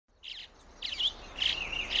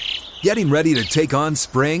Getting ready to take on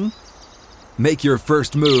spring? Make your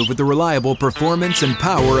first move with the reliable performance and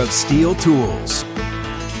power of Steel tools.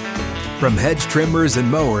 From hedge trimmers and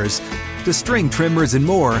mowers to string trimmers and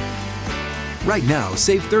more, right now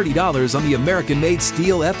save $30 on the American-made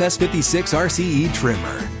Steel FS56 RCE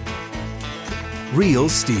trimmer. Real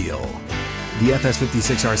Steel. The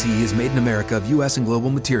FS56 RCE is made in America of U.S. and global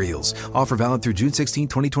materials. Offer valid through June 16,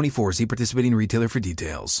 2024. See participating retailer for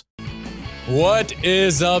details. What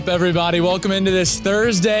is up, everybody? Welcome into this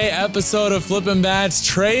Thursday episode of Flippin' Bats.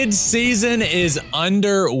 Trade season is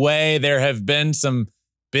underway. There have been some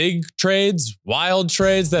big trades, wild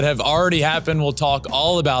trades that have already happened. We'll talk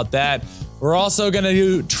all about that. We're also going to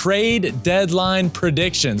do trade deadline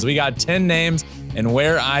predictions. We got 10 names and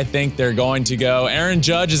where I think they're going to go. Aaron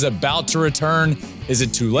Judge is about to return. Is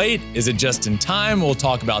it too late? Is it just in time? We'll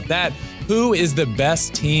talk about that. Who is the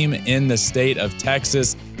best team in the state of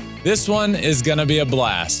Texas? This one is going to be a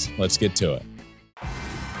blast. Let's get to it.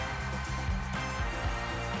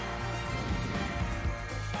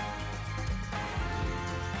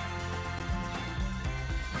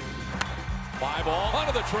 Fly ball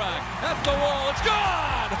onto the track, at the wall, it's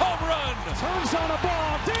gone! Home run! Turns on a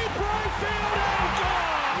ball, deep right field, and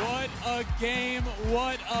gone! What a game,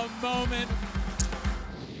 what a moment.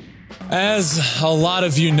 As a lot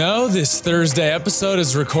of you know, this Thursday episode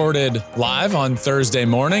is recorded live on Thursday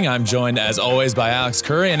morning. I'm joined, as always, by Alex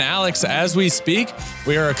Curry. And Alex, as we speak,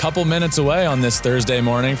 we are a couple minutes away on this Thursday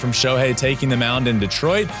morning from Shohei taking the mound in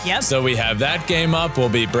Detroit. Yep. So we have that game up. We'll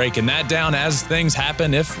be breaking that down as things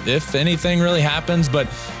happen, if anything really happens. But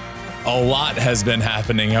a lot has been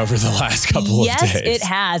happening over the last couple of days. Yes, it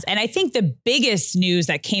has. And I think the biggest news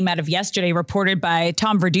that came out of yesterday, reported by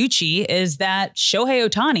Tom Verducci, is that Shohei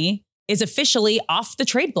Ohtani is officially off the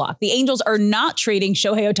trade block. The Angels are not trading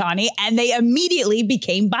Shohei Ohtani, and they immediately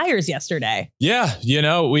became buyers yesterday. Yeah,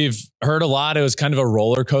 we've heard a lot. It was kind of a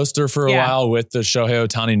roller coaster for a while with the Shohei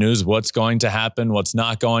Ohtani news. What's going to happen? What's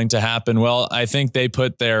not going to happen? Well, I think they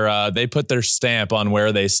put their stamp on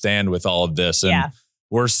where they stand with all of this, and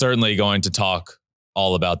we're certainly going to talk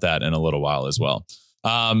all about that in a little while as well.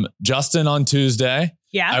 Justin on Tuesday.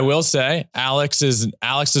 Yeah. I will say Alex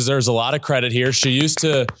deserves a lot of credit here. She used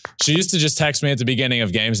to just text me at the beginning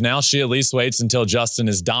of games. Now she at least waits until Justin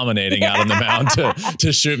is dominating out on the mound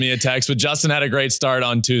to shoot me a text. But Justin had a great start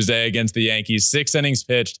on Tuesday against the Yankees. 6 innings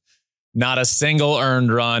pitched, not a single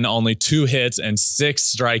earned run, only 2 hits and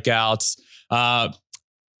 6 strikeouts.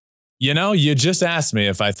 You just asked me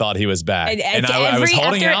if I thought he was back. And I was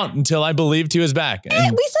holding out until I believed he was back.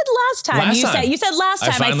 And we said last time. You said last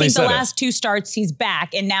time. I think the last 2 starts he's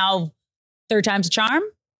back. And now third time's a charm.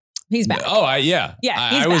 He's back. Oh, Yeah,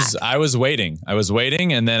 I was waiting.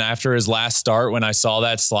 And then after his last start, when I saw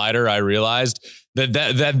that slider, I realized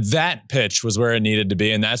that pitch was where it needed to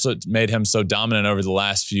be. And that's what made him so dominant over the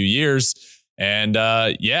last few years. And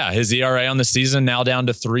his ERA on the season now down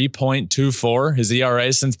to 3.24. His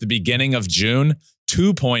ERA since the beginning of June,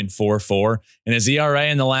 2.44. And his ERA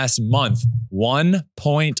in the last month,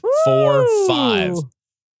 1.45. Ooh.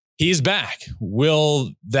 He's back.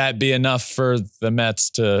 Will that be enough for the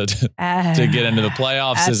Mets to get into the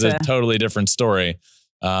playoffs is a totally different story.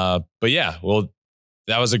 But yeah,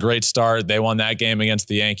 that was a great start. They won that game against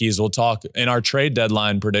the Yankees. We'll talk in our trade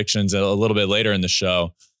deadline predictions a little bit later in the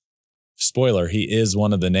show. Spoiler, he is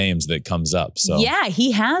one of the names that comes up. So yeah,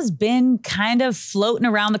 he has been kind of floating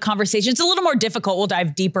around the conversation. It's a little more difficult. We'll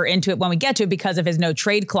dive deeper into it when we get to it because of his no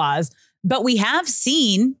trade clause. But we have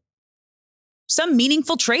seen some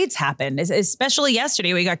meaningful trades happen, especially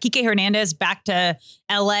yesterday. We got Kike Hernandez back to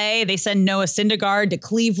LA. They send Noah Syndergaard to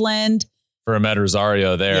Cleveland. For Amed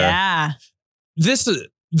Rosario there. Yeah. There's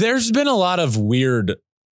been a lot of weird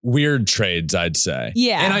trades, I'd say.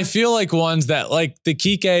 Yeah. And I feel like ones that, like the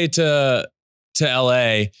Kike to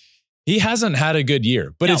LA, he hasn't had a good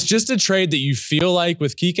year, but it's just a trade that you feel like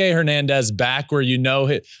with Kike Hernandez back where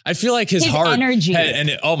I feel like his heart energy.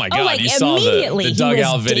 Oh my God, you saw the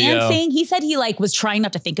dugout video. Dancing. He said he was trying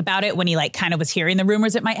not to think about it when he kind of was hearing the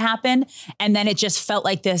rumors it might happen. And then it just felt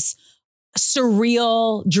like this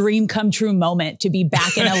surreal dream come true moment to be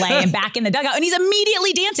back in LA and back in the dugout. And he's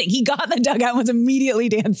immediately dancing. He got in the dugout and was immediately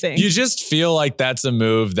dancing. You just feel like that's a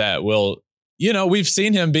move that will, we've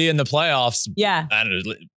seen him be in the playoffs. Yeah. I don't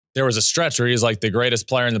know, there was a stretch where he's like the greatest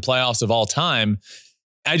player in the playoffs of all time.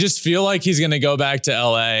 I just feel like he's going to go back to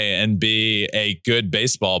LA and be a good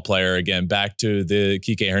baseball player again, back to the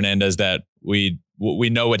Kike Hernandez that we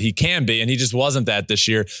know what he can be, and he just wasn't that this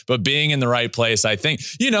year. But being in the right place, I think,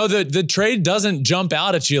 the trade doesn't jump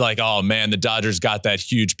out at you like, oh man, the Dodgers got that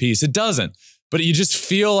huge piece. It doesn't. but you just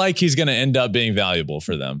feel like he's going to end up being valuable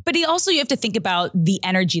for them. But you have to think about the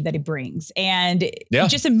energy that he brings. And Yeah.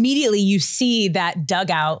 just immediately you see that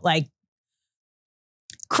dugout, like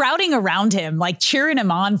crowding around him, like cheering him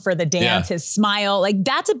on for the dance, his smile. Like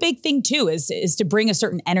that's a big thing too, is to bring a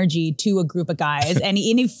certain energy to a group of guys. And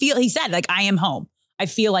he said, like, I am home. I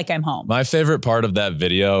feel like I'm home. My favorite part of that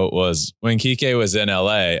video was when Kike was in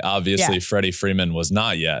LA, obviously Freddie Freeman was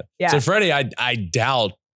not yet. Yeah. So Freddie, I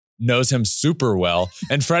doubt knows him super well.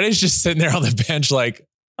 And Freddie's just sitting there on the bench like,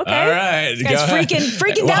 Okay. all right. This guy's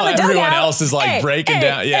freaking down While the dugout. everyone else is like breaking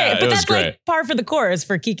down. Yeah, but it was that's great. like par for the course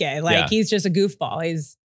for Kike. Like he's just a goofball.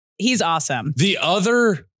 He's awesome. The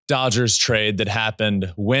other Dodgers trade that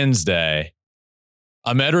happened Wednesday,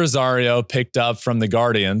 Ahmed Rosario picked up from the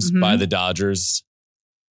Guardians by the Dodgers.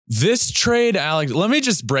 This trade, Alex, let me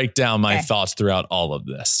just break down my thoughts throughout all of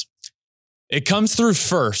this. It comes through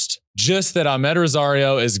first, just that Ahmed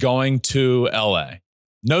Rosario is going to LA.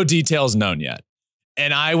 No details known yet.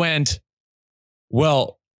 And I went,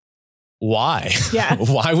 well, why? Yeah.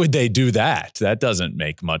 Why would they do that? That doesn't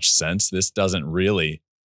make much sense. This doesn't really.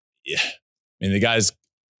 I mean, the guy's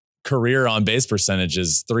career on base percentage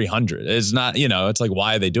is 300. It's not, it's like,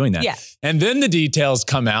 why are they doing that? Yeah. And then the details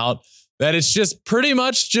come out that it's just pretty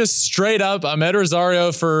much just straight up Ahmed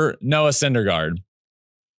Rosario for Noah Syndergaard.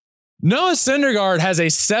 Noah Syndergaard has a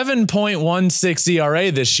 7.16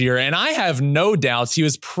 ERA this year, and I have no doubts he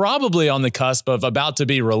was probably on the cusp of about to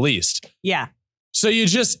be released. Yeah. So you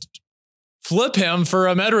just flip him for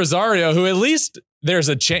Ahmed Rosario, who at least there's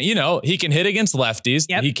a chance, he can hit against lefties.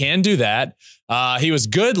 Yep. He can do that. He was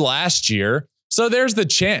good last year. So there's the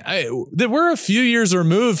chance that we're a few years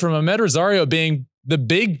removed from Ahmed Rosario being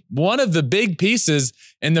one of the big pieces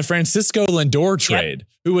in the Francisco Lindor trade,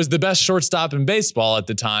 who was the best shortstop in baseball at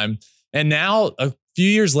the time. And now a few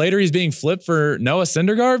years later, he's being flipped for Noah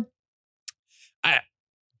Syndergaard.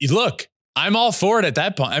 Look, I'm all for it at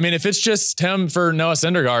that point. I mean, if it's just him for Noah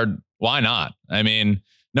Syndergaard, why not? I mean,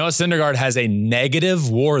 Noah Syndergaard has a negative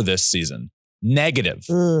WAR this season. Negative.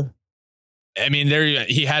 I mean,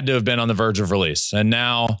 he had to have been on the verge of release. And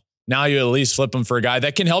now you at least flip him for a guy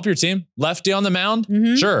that can help your team. Lefty on the mound.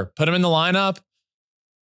 Sure. Put him in the lineup.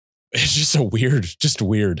 It's just weird.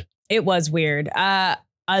 It was weird.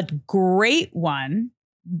 A great one.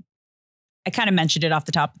 I kind of mentioned it off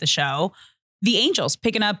the top of the show. The Angels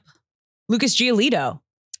picking up Lucas Giolito.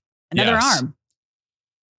 Another arm.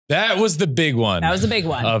 That was the big one. That was the big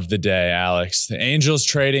one of the day, Alex. The Angels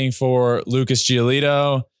trading for Lucas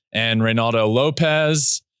Giolito and Reynaldo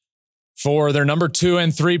Lopez for their number 2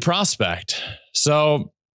 and 3 prospect.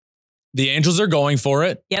 So the Angels are going for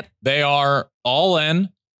it. Yep. They are all in.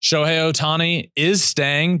 Shohei Ohtani is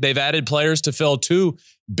staying. They've added players to fill 2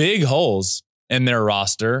 big holes in their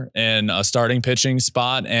roster in a starting pitching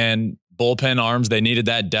spot and bullpen arms. They needed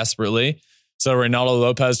that desperately. So Reynaldo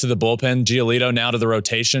Lopez to the bullpen, Giolito now to the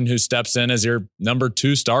rotation, who steps in as your number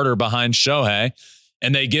 2 starter behind Shohei.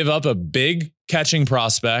 And they give up a big catching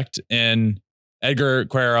prospect in Edgar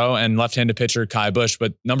Quero and left-handed pitcher Kai Busch,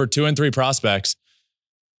 but number 2 and 3 prospects.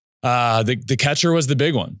 The catcher was the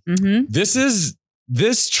big one.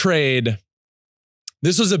 This trade,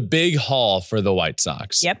 this was a big haul for the White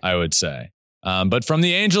Sox, I would say. But from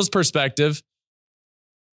the Angels' perspective,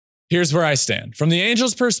 here's where I stand. From the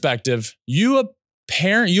Angels' perspective, you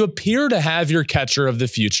appear to have your catcher of the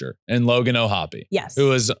future in Logan O'Hoppe. Yes.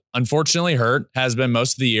 Who is unfortunately hurt, has been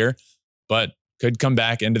most of the year, but could come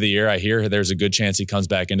back into the year. I hear there's a good chance he comes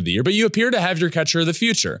back into the year, but you appear to have your catcher of the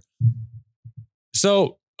future.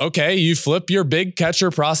 So, okay, you flip your big catcher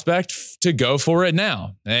prospect to go for it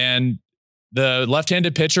now. And the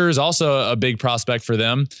left-handed pitcher is also a big prospect for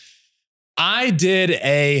them. I did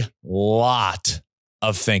a lot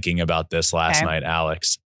of thinking about this last night,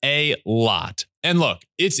 Alex. A lot. And look,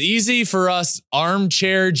 it's easy for us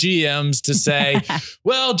armchair GMs to say,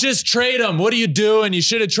 well, just trade him. What are you doing? You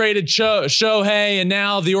should have traded Shohei, and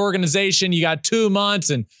now the organization, you got 2 months,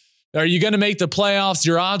 and are you going to make the playoffs?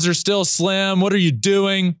 Your odds are still slim. What are you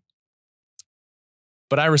doing?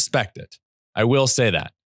 But I respect it. I will say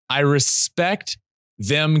that. I respect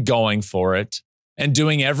them going for it and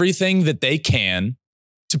doing everything that they can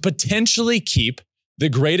to potentially keep the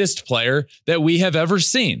greatest player that we have ever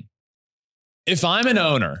seen. If I'm an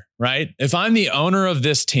owner, right? If I'm the owner of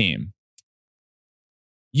this team,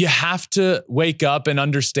 you have to wake up and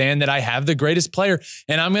understand that I have the greatest player,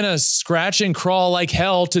 and I'm going to scratch and crawl like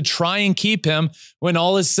hell to try and keep him when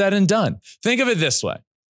all is said and done. Think of it this way.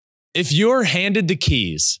 If you're handed the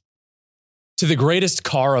keys to the greatest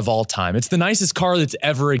car of all time, it's the nicest car that's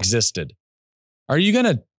ever existed. Are you going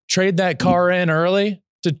to trade that car in early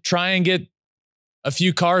to try and get a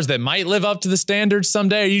few cars that might live up to the standards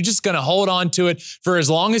someday? Are you just going to hold on to it for as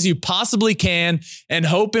long as you possibly can and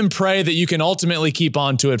hope and pray that you can ultimately keep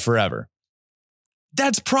on to it forever?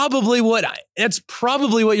 That's probably what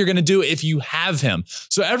you're going to do if you have him.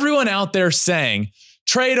 So everyone out there saying,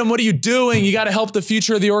 trade him, what are you doing? You got to help the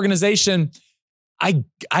future of the organization.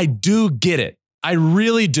 I do get it. I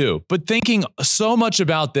really do. But thinking so much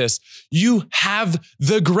about this, you have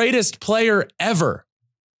the greatest player ever.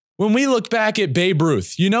 When we look back at Babe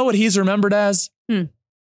Ruth, you know what he's remembered as?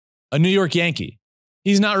 A New York Yankee.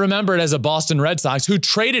 He's not remembered as a Boston Red Sox who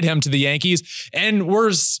traded him to the Yankees and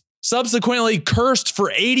were subsequently cursed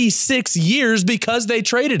for 86 years because they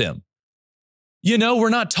traded him. You know, we're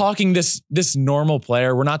not talking this normal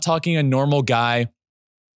player. We're not talking a normal guy.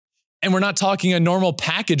 And we're not talking a normal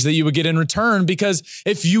package that you would get in return, because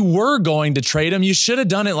if you were going to trade him, you should have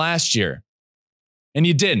done it last year. And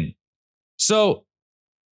you didn't. So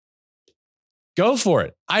go for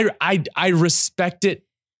it. I respect it.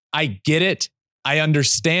 I get it. I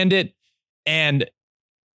understand it. And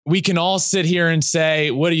we can all sit here and say,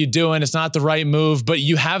 what are you doing? It's not the right move, but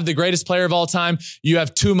you have the greatest player of all time. You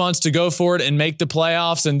have 2 months to go for it and make the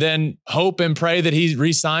playoffs and then hope and pray that he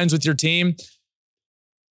re-signs with your team.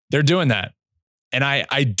 They're doing that. And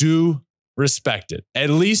I do respect it. At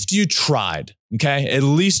least you tried. Okay. At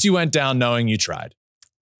least you went down knowing you tried.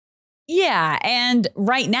 Yeah. And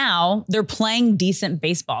right now they're playing decent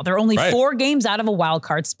baseball. They're only 4 games out of a wild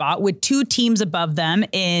card spot with 2 teams above them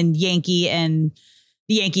in the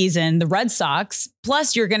Yankees and the Red Sox.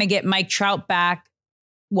 Plus you're going to get Mike Trout back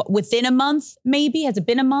within a month, maybe. Has it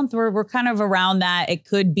been a month? We're kind of around that. It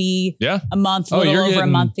could be a month, a little over a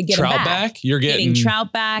month to get Trout him back. You're getting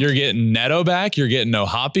Trout back. You're getting Neto back. You're getting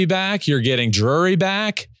Ohapi back. You're getting Drury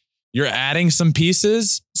back. You're adding some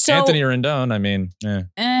pieces. So, Anthony Rendon, I mean,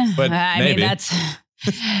 but I mean, that's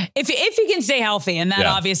if he can stay healthy, and that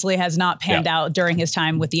obviously has not panned out during his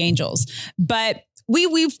time with the Angels. But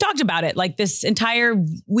we've talked about it like this entire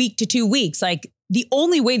week to 2 weeks. Like the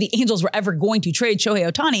only way the Angels were ever going to trade Shohei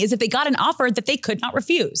Ohtani is if they got an offer that they could not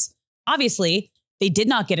refuse. Obviously, they did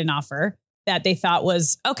not get an offer that they thought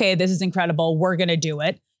was, okay, this is incredible, we're going to do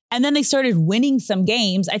it. And then they started winning some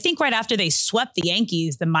games. I think right after they swept the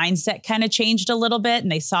Yankees, the mindset kind of changed a little bit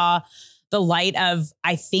and they saw the light of,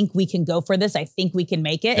 I think we can go for this. I think we can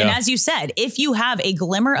make it. Yeah. And as you said, if you have a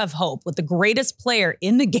glimmer of hope with the greatest player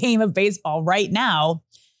in the game of baseball right now,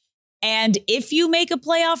 and if you make a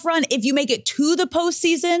playoff run, if you make it to the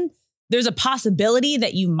postseason, there's a possibility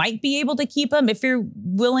that you might be able to keep him if you're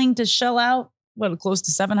willing to shell out close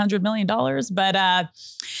to $700 million. But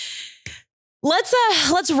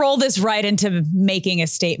let's roll this right into making a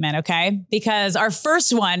statement, okay? Because our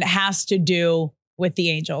first one has to do with the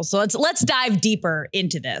Angels. So let's dive deeper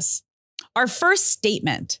into this. Our first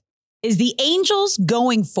statement is the Angels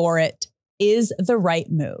going for it is the right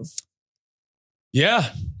move. Yeah.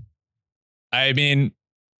 I mean,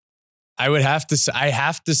 I have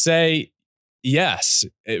to say yes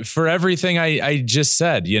for everything I just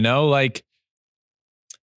said, you know, like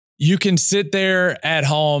you can sit there at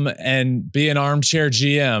home and be an armchair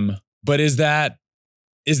GM, but is that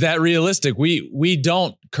realistic?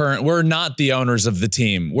 We're not the owners of the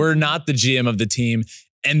team. We're not the GM of the team.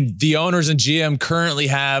 And the owners and GM currently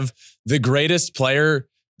have the greatest player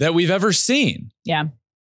that we've ever seen. Yeah.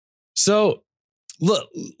 So look,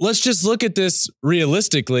 let's just look at this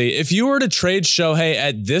realistically. If you were to trade Shohei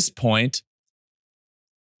at this point,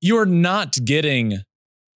 you're not getting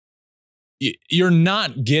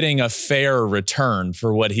a fair return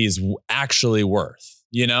for what he's actually worth.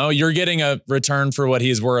 You know, you're getting a return for what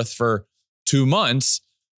he's worth for 2 months,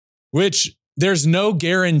 which there's no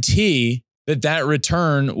guarantee that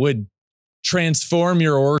return would transform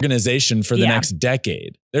your organization for the next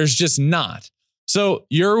decade. There's just not. So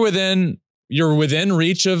you're within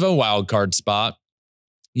reach of a wild card spot.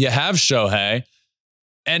 You have Shohei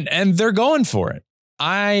and they're going for it.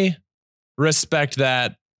 I respect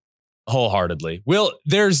that wholeheartedly. Will,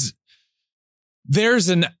 there's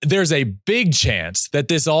a big chance that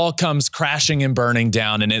this all comes crashing and burning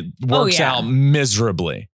down and it works out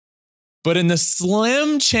miserably. But in the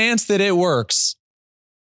slim chance that it works,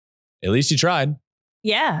 at least you tried.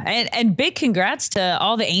 Yeah. And big congrats to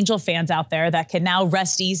all the Angel fans out there that can now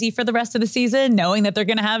rest easy for the rest of the season, knowing that they're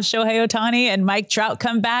going to have Shohei Ohtani and Mike Trout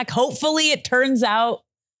come back. Hopefully it turns out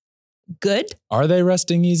good. Are they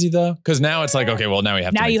resting easy though? Because now it's like, okay, well now we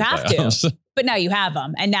have to. Now make you the have playoffs. to, but now you have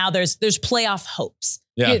them. And now there's playoff hopes.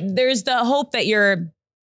 Yeah. There's the hope that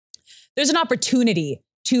there's an opportunity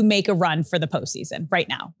to make a run for the postseason right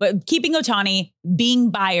now. But keeping Ohtani,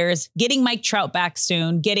 being buyers, getting Mike Trout back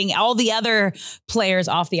soon, getting all the other players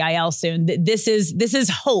off the IL soon. This is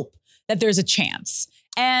hope that there's a chance.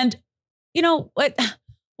 And you know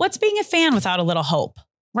what's being a fan without a little hope,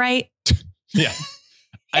 right? Yeah.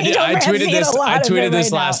 I tweeted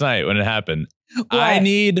this last night when it happened. What? I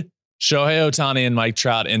need Shohei Ohtani and Mike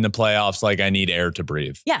Trout in the playoffs like I need air to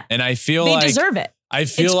breathe. Yeah. And I feel they deserve it. I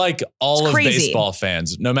feel like all of baseball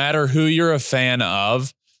fans, no matter who you're a fan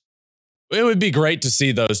of, it would be great to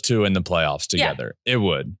see those two in the playoffs together. Yeah. It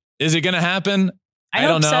would. Is it going to happen? I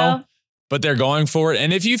don't know. So. But they're going for it.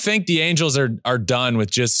 And if you think the Angels are done with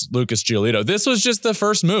just Lucas Giolito, this was just the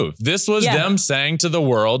first move. This was them saying to the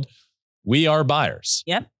world, we are buyers.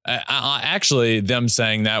 Yep. Actually, them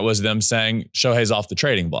saying that was them saying Shohei's off the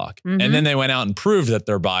trading block. Mm-hmm. And then they went out and proved that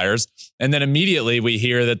they're buyers. And then immediately we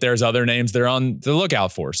hear that there's other names they're on the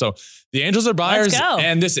lookout for. So the Angels are buyers.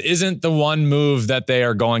 And this isn't the one move that they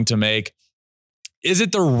are going to make. Is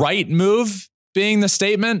it the right move being the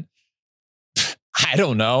statement? I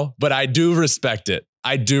don't know, but I do respect it.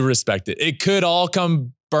 I do respect it. It could all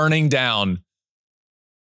come burning down,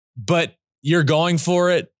 but you're going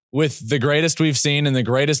for it with the greatest we've seen and the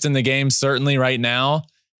greatest in the game, certainly right now,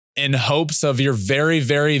 in hopes of your very,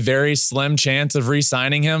 very, very slim chance of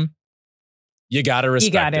re-signing him. You got to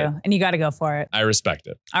respect it. And you got to go for it. I respect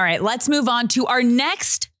it. All right, let's move on to our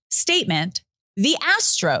next statement. The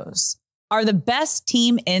Astros are the best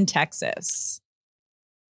team in Texas.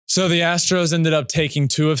 So the Astros ended up taking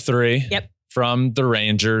 2 of 3 from the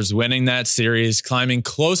Rangers, winning that series, climbing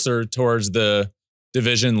closer towards the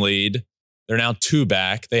division lead. They're now 2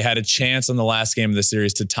 back. They had a chance on the last game of the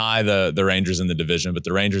series to tie the Rangers in the division, but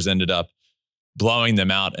the Rangers ended up blowing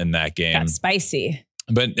them out in that game. Got spicy.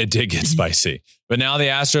 But it did get spicy. But now the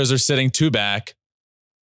Astros are sitting 2 back.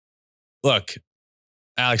 Look,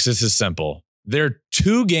 Alex, this is simple. They're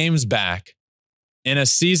 2 games back in a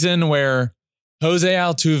season where Jose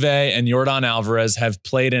Altuve and Yordan Alvarez have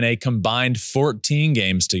played in a combined 14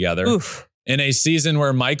 games together. Oof. In a season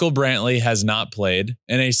where Michael Brantley has not played,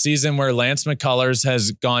 in a season where Lance McCullers has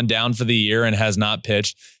gone down for the year and has not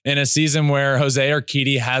pitched, in a season where Jose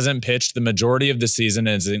Urquidy hasn't pitched the majority of the season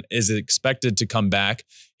and is expected to come back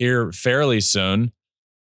here fairly soon.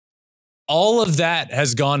 All of that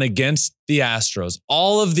has gone against the Astros,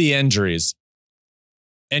 all of the injuries.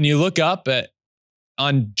 And you look up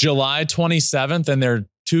on July 27th and they're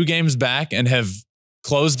 2 games back and have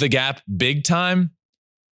closed the gap big time.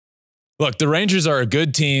 Look, the Rangers are a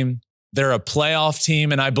good team. They're a playoff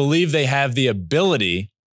team, and I believe they have the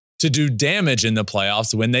ability to do damage in the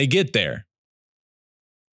playoffs when they get there.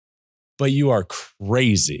 But you are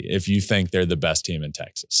crazy if you think they're the best team in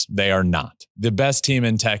Texas. They are not. The best team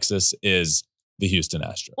in Texas is the Houston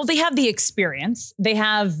Astros. Well, they have the experience. They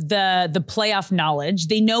have the playoff knowledge.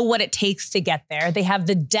 They know what it takes to get there. They have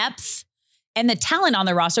the depth and the talent on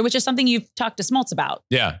the roster, which is something you've talked to Smoltz about.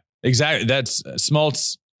 Yeah, exactly. That's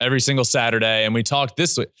Smoltz every single Saturday. And we talked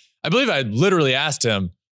this week. I believe I literally asked him,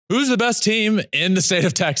 who's the best team in the state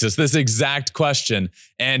of Texas? This exact question.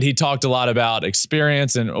 And he talked a lot about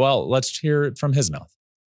experience. And well, let's hear it from his mouth.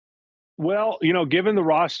 Well, given the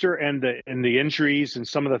roster and the injuries and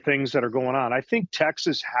some of the things that are going on, I think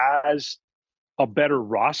Texas has a better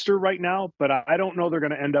roster right now, but I don't know they're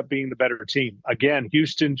going to end up being the better team. Again,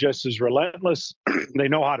 Houston just is relentless. They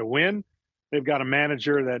know how to win. They've got a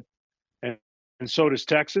manager that, and so does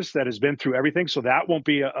Texas, that has been through everything. So that won't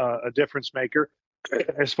be a difference maker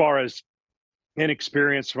as far as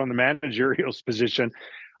inexperience from the managerial position.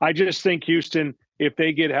 I just think Houston, if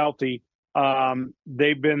they get healthy,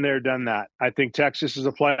 they've been there, done that. I think Texas is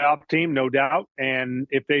a playoff team, no doubt. And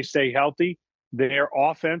if they stay healthy, their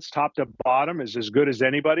offense, top to bottom, is as good as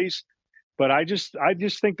anybody's. But I just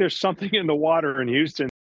think there's something in the water in Houston.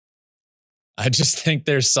 I just think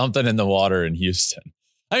there's something in the water in Houston.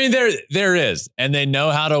 I mean, there is, and they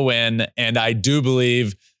know how to win. And I do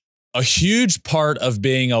believe a huge part of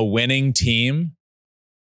being a winning team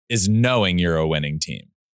is knowing you're a winning team.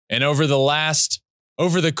 And over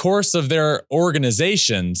the course of their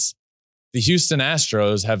organizations, the Houston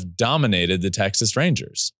Astros have dominated the Texas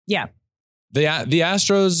Rangers. Yeah. The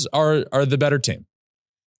Astros are the better team.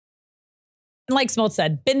 And like Smoltz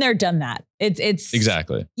said, been there, done that. It's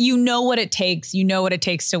exactly. You know what it takes. You know what it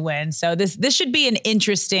takes to win. So this should be an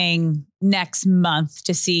interesting next month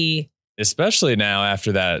to see. Especially now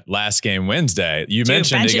after that last game Wednesday. You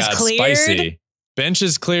mentioned it got spicy. Bench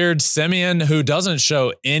is cleared. Semien, who doesn't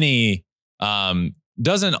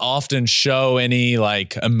often show any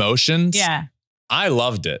like emotions. Yeah. I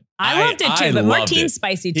loved it. I loved it too, but Martin's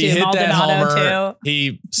spicy too. He hit that Maldonado homer.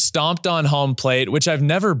 He stomped on home plate, which I've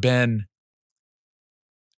never been.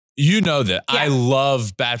 You know that. Yeah. I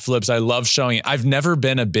love bat flips. I love showing it. I've never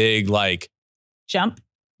been a big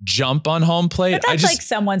jump on home plate. But that's like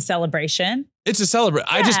someone's celebration. It's a celebration.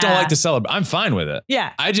 Yeah. I just don't like to celebrate. I'm fine with it.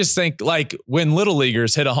 Yeah. I just think like when little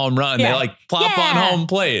leaguers hit a home run, they like plop on home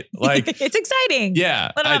plate. Like it's exciting.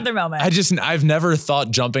 Yeah. Let them have their moment. I've never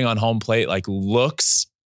thought jumping on home plate like looks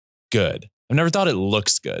good. I've never thought it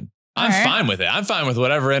looks good. I'm fine with it. I'm fine with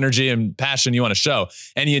whatever energy and passion you want to show.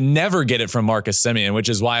 And you never get it from Marcus Semien, which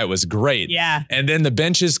is why it was great. Yeah. And then the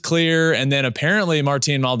bench is clear. And then apparently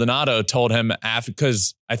Martin Maldonado told him after,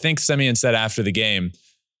 because I think Semien said after the game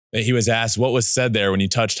that he was asked what was said there when you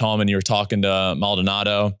touched home and you were talking to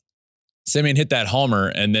Maldonado. Semien hit that homer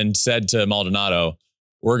and then said to Maldonado,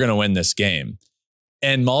 "We're going to win this game."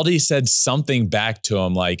 And Maldi said something back to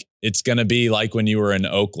him like, "It's going to be like when you were in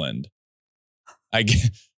Oakland."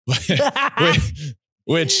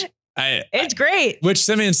 Which it's great. Which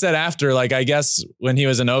Semien said after, like, I guess when he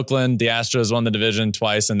was in Oakland, the Astros won the division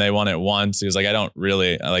twice and they won it once. He was like, I don't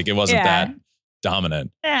really like, it wasn't that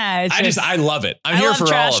dominant. Yeah, I love it. I'm here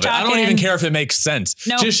for all of it. I don't even care if it makes sense.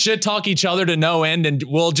 Nope. Just shit talk each other to no end, and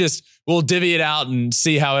we'll divvy it out and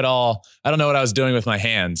see how it all. I don't know what I was doing with my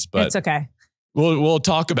hands, but it's okay. We'll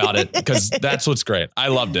talk about it because that's what's great. I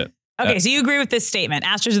loved it. Okay, so you agree with this statement?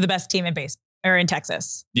 Astros are the best team in baseball or in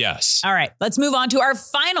Texas. Yes. All right, let's move on to our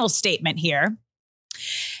final statement here.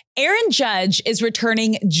 Aaron Judge is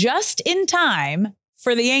returning just in time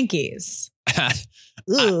for the Yankees.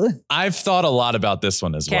 I've thought a lot about this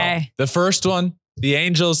one as well. The first one, the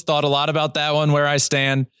Angels, thought a lot about that one, where I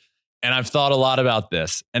stand. And I've thought a lot about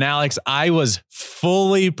this. And Alex, I was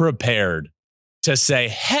fully prepared to say,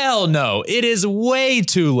 hell no, it is way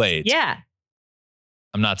too late. Yeah.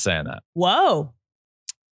 I'm not saying that. Whoa.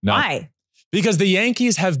 No. Why? Because the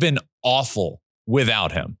Yankees have been awful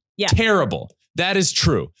without him. Yeah. Terrible. That is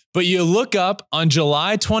true. But you look up on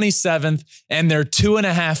July 27th and they're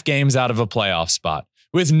 2.5 games out of a playoff spot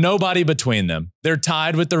with nobody between them. They're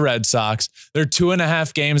tied with the Red Sox. They're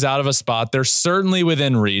 2.5 games out of a spot. They're certainly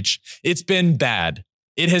within reach. It's been bad.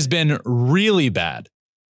 It has been really bad.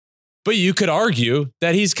 But you could argue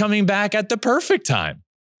that he's coming back at the perfect time.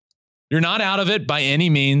 You're not out of it by any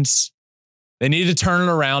means. They need to turn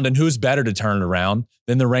it around, and who's better to turn it around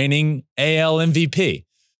than the reigning AL MVP?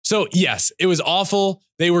 So yes, it was awful.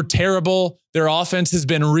 They were terrible. Their offense has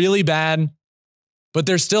been really bad, but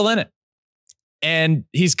they're still in it. And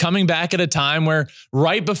he's coming back at a time where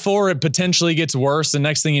right before it potentially gets worse, the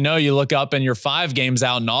next thing you know, you look up and you're 5 games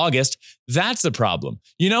out in August. That's a problem.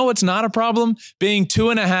 You know what's not a problem? Being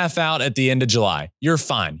 2.5 out at the end of July. You're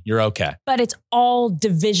fine. You're okay. But it's all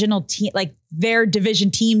divisional team, like their division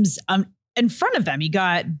teams in front of them. You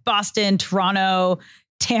got Boston, Toronto,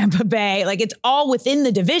 Tampa Bay. Like it's all within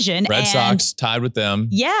the division. Red Sox tied with them.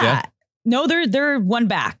 Yeah. No, they're 1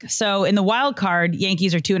 back. So in the wild card,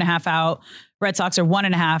 Yankees are 2.5 out. Red Sox are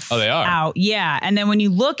 1.5 they are out. Yeah. And then when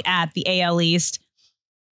you look at the AL East,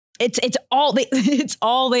 it's all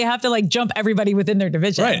they have to like jump everybody within their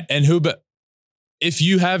division. Right. And but if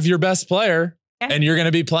you have your best player and you're going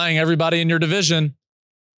to be playing everybody in your division,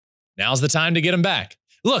 now's the time to get them back.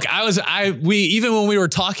 Look, even when we were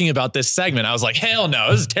talking about this segment, I was like, hell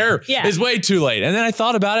no, this is terrible. Yeah. It's way too late. And then I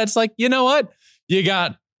thought about it. It's like, you know what? You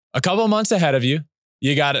got a couple of months ahead of you.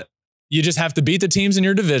 You just have to beat the teams in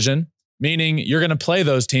your division, meaning you're going to play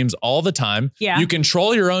those teams all the time. Yeah. You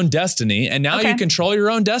control your own destiny. And now you control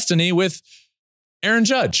your own destiny with Aaron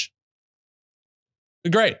Judge.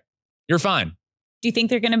 Great. You're fine. Do you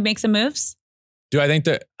think they're going to make some moves? Do I think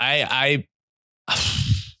that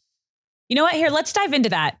You know what? Here, let's dive into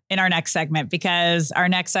that in our next segment, because our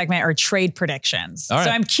next segment are trade predictions. Right. So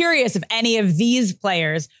I'm curious if any of these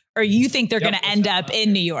players, or you think they're going to end up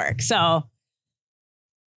in New York. So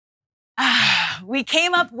we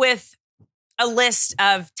came up with a list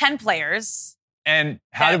of 10 players. And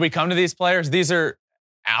how did we come to these players? These are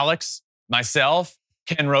Alex, myself,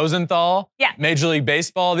 Ken Rosenthal, Major League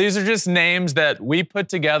Baseball. These are just names that we put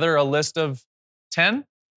together a list of 10.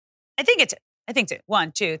 I think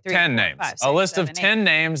 1, 2, 3, 10 4, names. 5, 6, a list 7, of 10 8.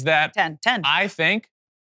 names that 10. I think,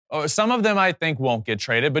 some of them I think won't get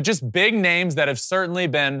traded, but just big names that have certainly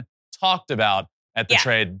been talked about at the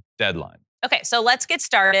trade deadline. Okay, so let's get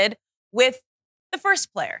started with the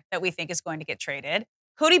first player that we think is going to get traded,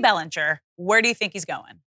 Cody Bellinger. Where do you think he's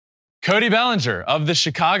going? Cody Bellinger of the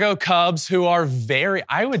Chicago Cubs, who are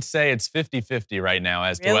I would say it's 50-50 right now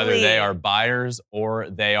as to whether they are buyers or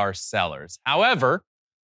they are sellers. However,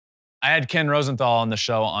 I had Ken Rosenthal on the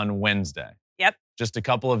show on Wednesday. Yep. Just a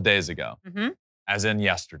couple of days ago. Mm-hmm. as in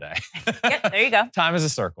yesterday. Yep, there you go. Time is a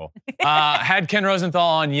circle. Had Ken Rosenthal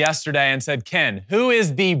on yesterday and said, Ken, who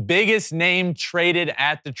is the biggest name traded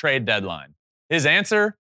at the trade deadline? His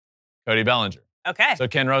answer, Cody Bellinger. Okay. So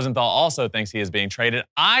Ken Rosenthal also thinks he is being traded.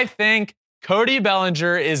 I think Cody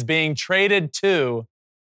Bellinger is being traded to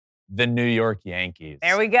the New York Yankees.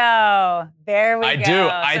 There we go. There we go. I do.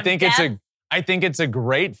 I think it's a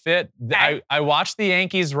great fit. Okay. I watch the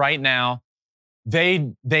Yankees right now.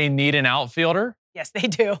 They need an outfielder. Yes, they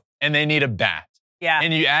do. And they need a bat. Yeah.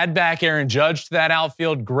 And you add back Aaron Judge to that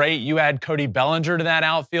outfield, great. You add Cody Bellinger to that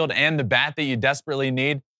outfield and the bat that you desperately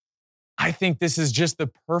need. I think this is just the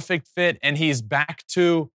perfect fit, and he's back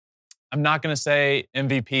to, I'm not going to say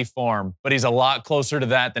MVP form, but he's a lot closer to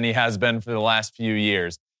that than he has been for the last few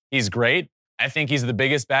years. He's great. I think he's the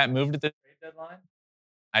biggest bat moved at the trade deadline.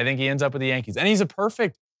 I think he ends up with the Yankees. And he's a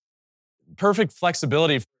perfect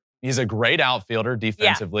flexibility. He's a great outfielder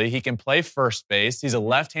defensively. Yeah. He can play first base. He's a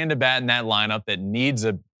left-handed bat in that lineup that needs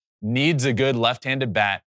a good left-handed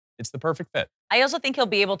bat. It's the perfect fit. I also think he'll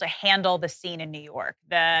be able to handle the scene in New York,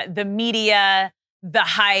 the media, the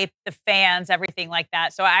hype, the fans, everything like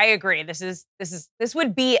that. So I agree. This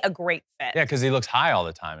would be a great fit. Yeah, because he looks high all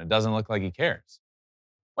the time. It doesn't look like he cares.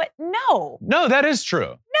 What? No. No, that is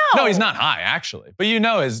true. No. No, he's not high, actually. But you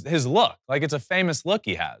know his look. Like, it's a famous look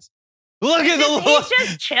he has. Look at the look. He's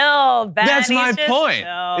just chill, Ben. That's my point.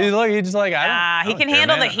 He's just like, he can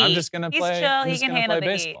handle the heat. I'm just going to play. He's chill. He can handle the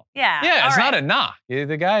baseball. heat. Yeah. Yeah, it's not a knock.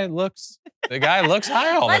 The guy looks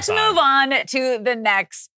high all the time. Let's move on to the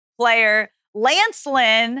next player. Lance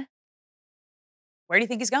Lynn. Where do you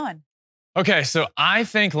think he's going? Okay, so I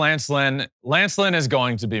think Lance Lynn is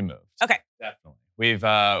going to be moved. Okay. Definitely.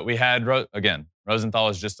 We had Rosenthal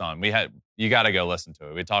was just on. You got to go listen to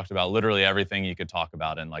it. We talked about literally everything you could talk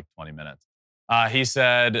about in like 20 minutes. He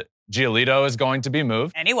said Giolito is going to be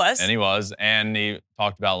moved. And he was. And he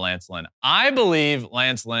talked about Lance Lynn. I believe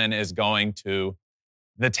Lance Lynn is going to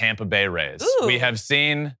the Tampa Bay Rays. Ooh. We have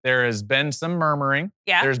seen there has been some murmuring.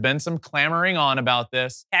 Yeah. There's been some clamoring on about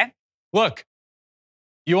this. Okay. Look,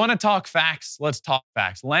 you want to talk facts? Let's talk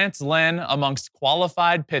facts. Lance Lynn, amongst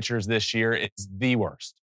qualified pitchers this year, is the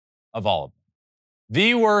worst of all of them.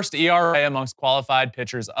 The worst ERA amongst qualified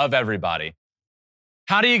pitchers of everybody.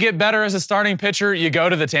 How do you get better as a starting pitcher? You go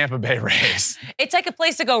to the Tampa Bay Rays. It's like a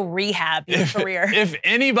place to go rehab your career. If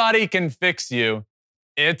anybody can fix you,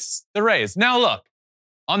 it's the Rays. Now look,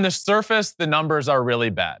 on the surface, the numbers are really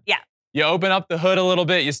bad. Yeah. You open up the hood a little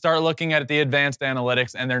bit, you start looking at the advanced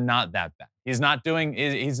analytics, and they're not that bad. He's not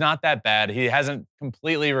that bad. He hasn't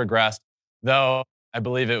completely regressed, though I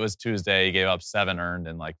believe it was Tuesday. He gave up 7 earned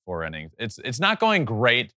in like 4 innings. It's not going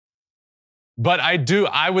great, but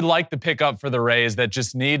I would like the pickup for the Rays that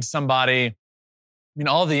just needs somebody. I mean,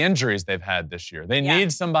 all the injuries they've had this year. They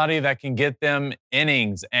need somebody that can get them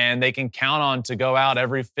innings and they can count on to go out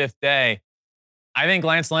every 5th day. I think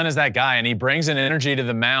Lance Lynn is that guy, and he brings an energy to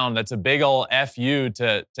the mound that's a big old FU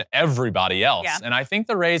to everybody else. Yeah. And I think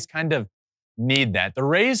the Rays kind of need that. The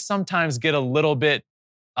Rays sometimes get a little bit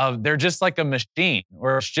they're just like a machine,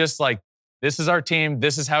 or it's just like, this is our team,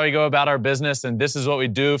 this is how we go about our business, and this is what we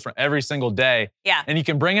do for every single day. Yeah. And you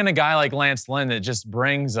can bring in a guy like Lance Lynn that just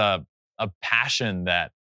brings a passion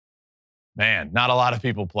that, man, not a lot of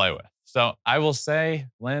people play with. So I will say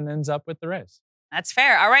Lynn ends up with the Rays. That's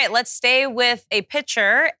fair. All right, let's stay with a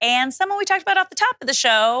pitcher and someone we talked about off the top of the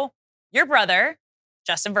show, your brother,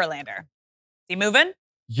 Justin Verlander. Is he moving?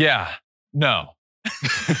 Yeah. No.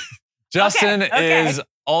 Justin is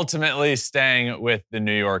ultimately staying with the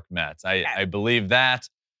New York Mets. I believe that.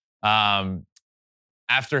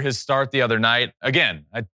 After his start the other night, again,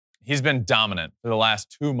 he's been dominant for the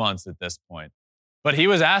last 2 months at this point. But he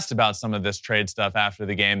was asked about some of this trade stuff after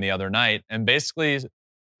the game the other night. And basically,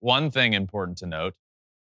 one thing important to note,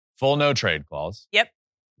 full no trade clause. Yep.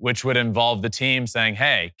 Which would involve the team saying,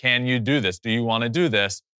 hey, can you do this? Do you want to do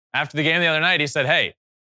this? After the game the other night, he said, hey,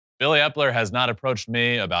 Billy Epler has not approached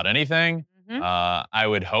me about anything. Mm-hmm. I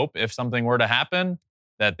would hope if something were to happen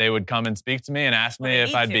that they would come and speak to me and ask me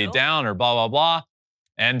if I'd be down or blah, blah, blah.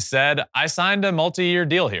 And said, I signed a multi-year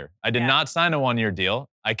deal here. I did not sign a 1-year deal.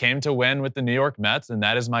 I came to win with the New York Mets, and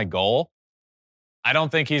that is my goal. I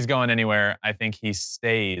don't think he's going anywhere. I think he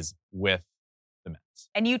stays with the Mets.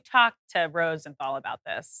 And you talked to Rosenthal about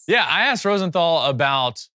this. Yeah, I asked Rosenthal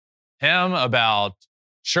about him, about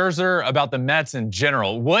Scherzer, about the Mets in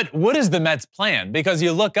general. What is the Mets' plan? Because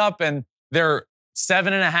you look up and they're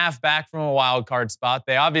 7.5 back from a wild card spot.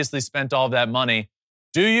 They obviously spent all of that money.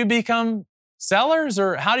 Do you become sellers,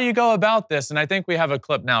 or how do you go about this? And I think we have a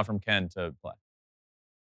clip now from Ken to play.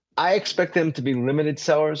 I expect them to be limited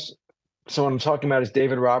sellers. So what I'm talking about is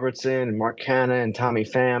David Robertson and Mark Canha and Tommy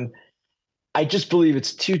Pham. I just believe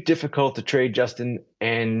it's too difficult to trade Justin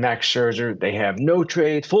and Max Scherzer. They have no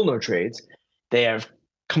trades. They have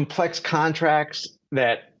complex contracts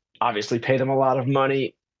that obviously pay them a lot of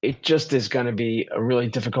money. It just is going to be a really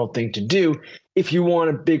difficult thing to do if you want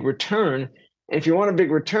a big return. And if you want a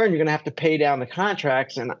big return, you're going to have to pay down the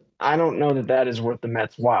contracts. And I don't know that that is worth the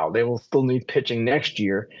Mets' while. They will still need pitching next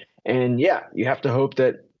year. And yeah, you have to hope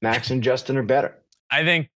that Max and Justin are better. I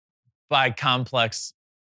think by complex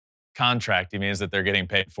contract, he means that they're getting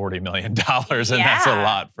paid $40 million, and that's a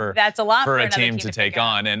lot for a team to take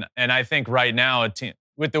on. And I think right now, a team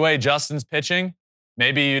with the way Justin's pitching,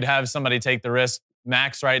 maybe you'd have somebody take the risk.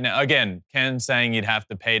 Max right now, again, Ken saying you'd have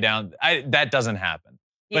to pay down. That doesn't happen.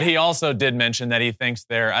 Yeah. But he also did mention that he thinks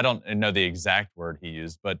they're, I don't know the exact word he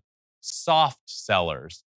used, but soft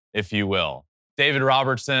sellers, if you will. David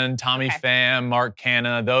Robertson, Tommy Pham, Mark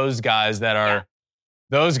Canha, those guys that are,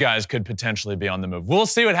 those guys could potentially be on the move. We'll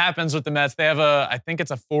see what happens with the Mets. They have I think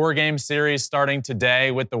it's a 4-game series starting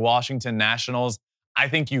today with the Washington Nationals. I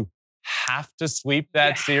think you have to sweep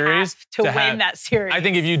that series. To win that series. I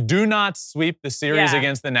think if you do not sweep the series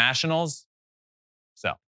against the Nationals,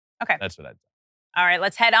 that's what I'd say. All right,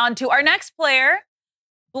 let's head on to our next player,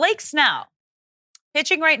 Blake Snell.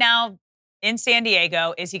 Pitching right now in San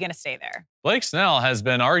Diego. Is he going to stay there? Blake Snell has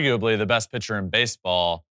been arguably the best pitcher in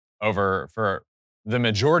baseball for the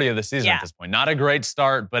majority of the season at this point. Not a great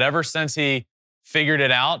start, but ever since he figured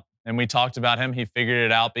it out, and we talked about him, he figured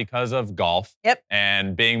it out because of golf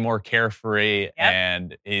and being more carefree,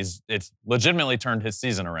 and it's legitimately turned his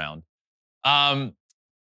season around. I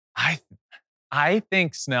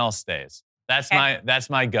think Snell stays. That's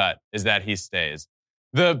my gut, is that he stays.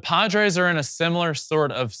 The Padres are in a similar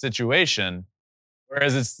sort of situation,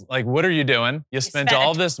 whereas it's like, what are you doing? You spent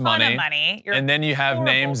all this money. And then you have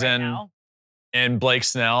names in Blake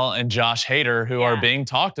Snell and Josh Hader who are being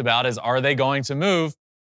talked about as, are they going to move?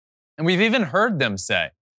 And we've even heard them say,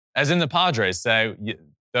 as in the Padres say,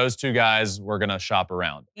 those two guys, we're going to shop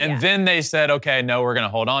around. And then they said, okay, no, we're going to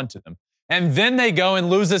hold on to them. And then they go and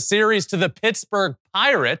lose a series to the Pittsburgh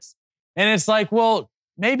Pirates. And it's like, well,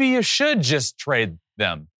 maybe you should just trade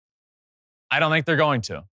them. I don't think they're going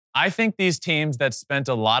to. I think these teams that spent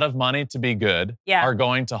a lot of money to be good are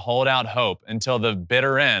going to hold out hope until the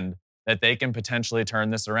bitter end that they can potentially turn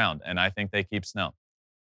this around. And I think they keep Snell.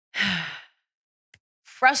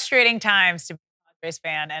 Frustrating times to be a Padres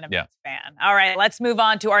fan and a Mets fan. All right, let's move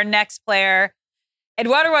on to our next player,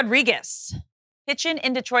 Eduardo Rodriguez. Pitching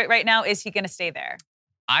in Detroit right now. Is he going to stay there?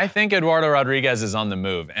 I think Eduardo Rodriguez is on the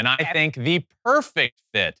move. And I think the perfect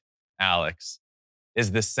fit, Alex,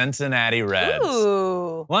 is the Cincinnati Reds.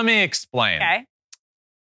 Ooh. Let me explain. Okay.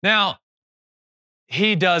 Now,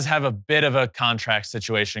 he does have a bit of a contract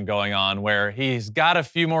situation going on where he's got a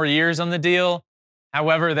few more years on the deal.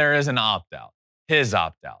 However, there is an opt-out, his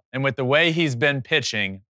opt-out. And with the way he's been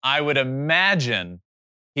pitching, I would imagine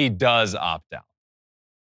he does opt out.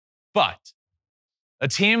 But a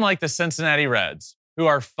team like the Cincinnati Reds, who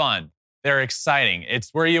are fun, they're exciting,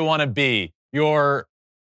 it's where you want to be.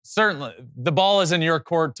 Certainly, the ball is in your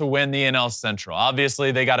court to win the NL Central.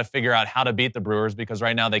 Obviously, they got to figure out how to beat the Brewers because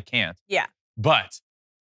right now they can't. Yeah. But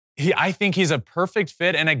I think he's a perfect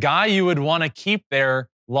fit and a guy you would want to keep there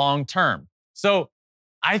long term. So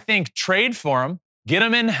I think trade for him, get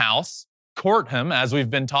him in-house, court him, as we've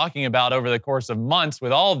been talking about over the course of months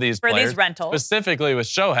with all of these players. These rentals. Specifically with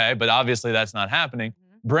Shohei, but obviously that's not happening.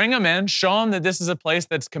 Mm-hmm. Bring him in, show him that this is a place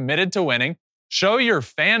that's committed to winning. Show your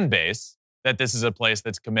fan base that this is a place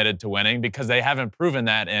that's committed to winning, because they haven't proven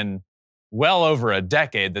that in well over a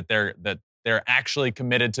decade that they're actually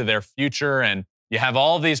committed to their future. And you have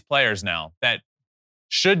all these players now that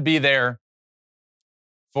should be there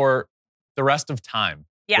for the rest of time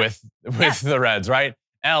with the Reds, right?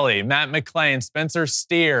 Ellie, Matt McClain, Spencer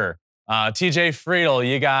Steer, TJ Friedl,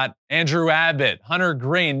 you got Andrew Abbott, Hunter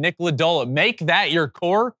Green, Nick Lodolo. Make that your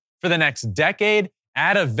core for the next decade.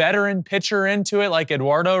 Add a veteran pitcher into it like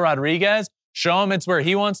Eduardo Rodriguez. Show him it's where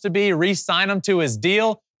he wants to be. Re-sign him to his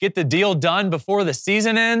deal. Get the deal done before the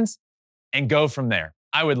season ends and go from there.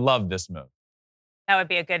 I would love this move. That would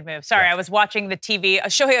be a good move. Sorry, I was watching the TV.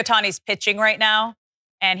 Shohei Ohtani's pitching right now,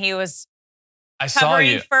 and he was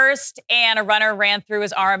covering first, and a runner ran through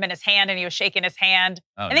his arm and his hand, and he was shaking his hand.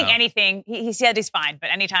 I think anything, he said he's fine, but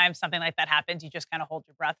anytime something like that happens, you just kind of hold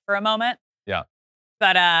your breath for a moment. Yeah.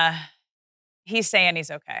 But he's saying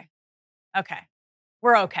he's okay. Okay.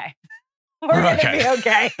 We're okay. We're going to be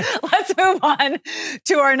okay. Let's move on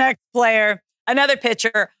to our next player. Another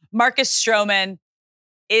pitcher, Marcus Stroman.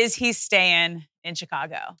 Is he staying in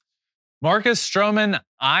Chicago? Marcus Stroman,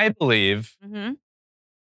 I believe, Mm-hmm.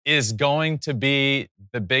 is going to be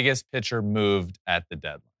the biggest pitcher moved at the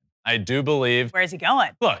deadline. I do believe. Where's he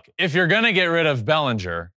going? Look, if you're going to get rid of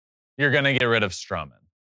Bellinger, you're going to get rid of Stroman.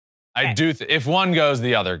 I do. If one goes,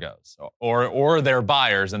 the other goes, or they're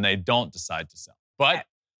buyers and they don't decide to sell. But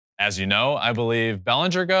as you know, I believe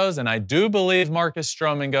Bellinger goes, and I do believe Marcus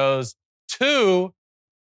Stroman goes to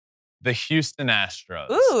the Houston Astros.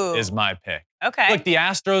 Ooh. Is my pick. Okay. Look, the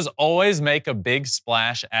Astros always make a big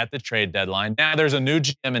splash at the trade deadline. Now there's a new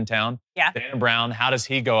GM in town. Yeah. Dan Brown. How does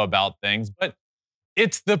he go about things? But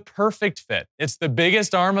it's the perfect fit. It's the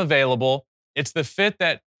biggest arm available. It's the fit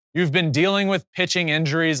that you've been dealing with pitching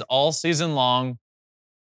injuries all season long.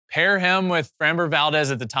 Pair him with Framber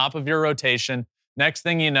Valdez at the top of your rotation. Next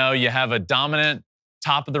thing you know, you have a dominant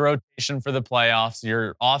top of the rotation for the playoffs.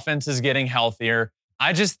 Your offense is getting healthier.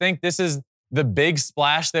 I just think this is the big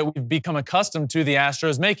splash that we've become accustomed to the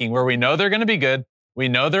Astros making, where we know they're going to be good. We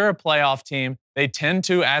know they're a playoff team. They tend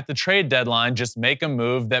to, at the trade deadline, just make a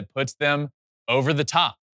move that puts them over the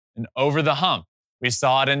top and over the hump. We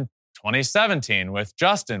saw it in 2017 with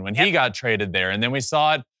Justin when he got traded there. And then we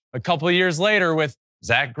saw it a couple of years later with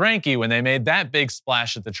Zach Greinke when they made that big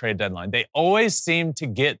splash at the trade deadline. They always seem to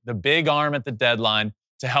get the big arm at the deadline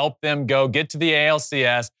to help them go get to the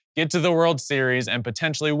ALCS, get to the World Series, and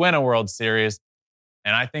potentially win a World Series.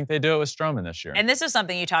 And I think they do it with Stroman this year. And this is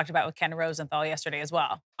something you talked about with Ken Rosenthal yesterday as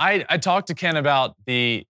well. I talked to Ken about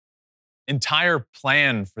the entire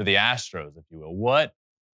plan for the Astros, if you will.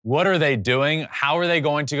 What are they doing? How are they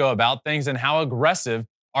going to go about things? And how aggressive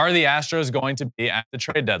are the Astros going to be at the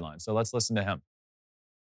trade deadline? So let's listen to him.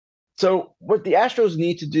 So what the Astros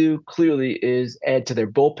need to do clearly is add to their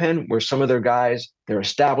bullpen where some of their guys, their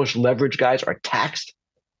established leverage guys, are taxed.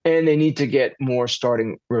 And they need to get more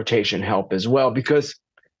starting rotation help as well. Because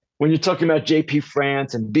when you're talking about JP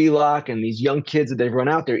France and Belloc and these young kids that they've run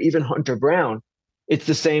out there, even Hunter Brown, it's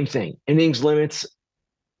the same thing. Innings limits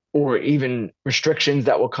or even restrictions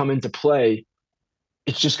that will come into play,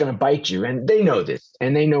 it's just going to bite you. And they know this,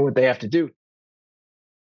 and they know what they have to do.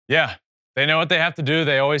 Yeah, they know what they have to do.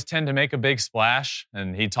 They always tend to make a big splash.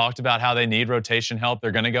 And he talked about how they need rotation help. They're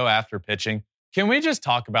going to go after pitching. Can we just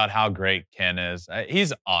talk about how great Ken is?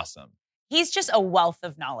 He's awesome. He's just a wealth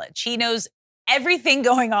of knowledge. He knows everything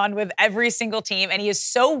going on with every single team, and he is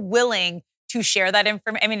so willing to share that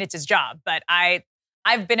information. I mean, it's his job, but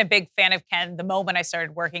I've been a big fan of Ken the moment I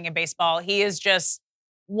started working in baseball. He is just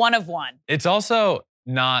one of one. It's also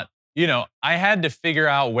not, I had to figure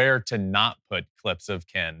out where to not put clips of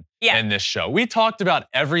Ken in this show. We talked about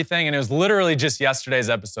everything, and it was literally just yesterday's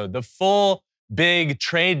episode. The full big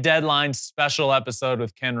trade deadline special episode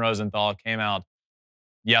with Ken Rosenthal came out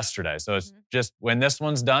yesterday. So it's just when this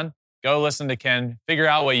one's done, go listen to Ken, figure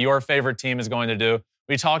out what your favorite team is going to do.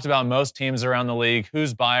 We talked about most teams around the league,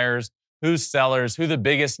 who's buyers, who's sellers, who the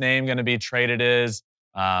biggest name going to be traded is,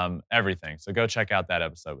 everything. So go check out that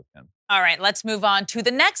episode with him. All right, let's move on to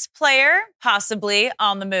the next player, possibly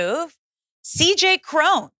on the move, CJ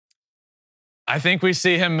Cron. I think we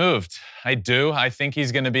see him moved. I do. I think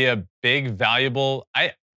he's going to be a big, valuable.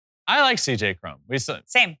 I like CJ Cron. We saw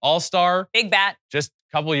same all-star, big bat. Just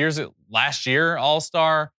a couple of years last year,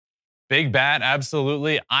 all-star, big bat.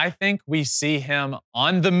 Absolutely. I think we see him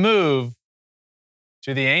on the move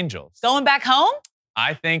to the Angels. Going back home?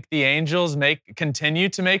 I think the Angels continue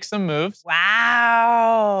to make some moves.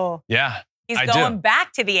 Wow. Yeah. He's going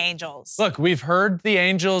back to the Angels. Look, we've heard the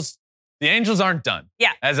Angels aren't done.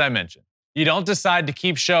 Yeah. As I mentioned. You don't decide to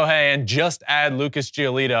keep Shohei and just add Lucas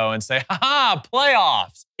Giolito and say,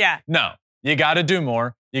 playoffs. Yeah. No, you got to do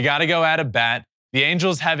more. You got to go add a bat. The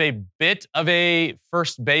Angels have a bit of a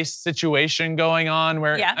first base situation going on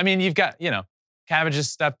where, I mean, you've got, Cabbage has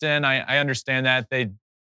stepped in. I understand that.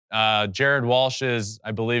 Jared Walsh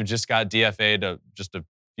I believe, just got DFA'd just a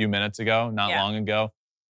few minutes ago, not long ago.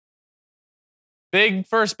 Big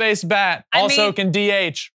first base bat. Also can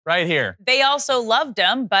DH right here. They also loved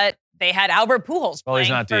him, but they had Albert Pujols. Well, he's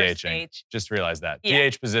not DHing. DHing. Just realize that.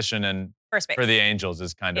 DH position and first base for the Angels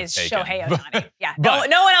is kind of taken. Shohei Ohtani. Yeah. No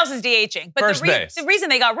one else is DHing. But the reason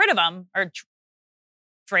they got rid of him or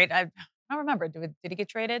trade, I don't remember. Did he get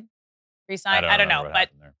traded? Resigned? I don't know. But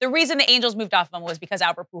the reason the Angels moved off of him was because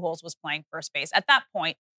Albert Pujols was playing first base. At that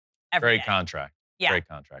point, Great contract. Yeah. Great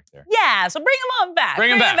contract there. Yeah. So bring him on back. Bring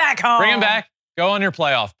him back home. Bring him back. Go on your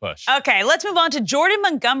playoff push. Okay. Let's move on to Jordan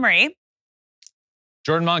Montgomery.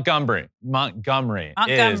 Jordan Montgomery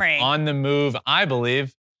is on the move, I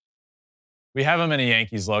believe. We have him in a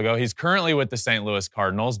Yankees logo. He's currently with the St. Louis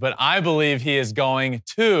Cardinals, but I believe he is going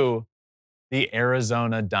to the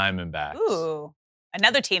Arizona Diamondbacks. Ooh.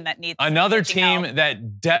 Another team that needs Another pitching team help.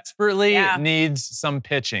 that desperately needs some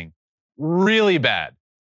pitching. Really bad.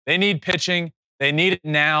 They need pitching. They need it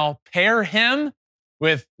now. Pair him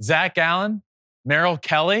with Zach Allen, Merrill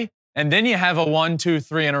Kelly, and then you have a 1, 2,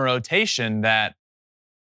 3 in a rotation that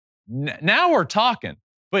now we're talking.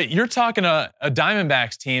 But you're talking a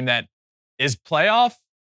Diamondbacks team that is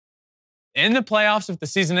in the playoffs if the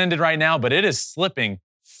season ended right now, but it is slipping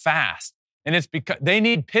fast. And it's because they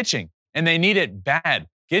need pitching, and they need it bad.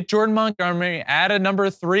 Get Jordan Montgomery, add a number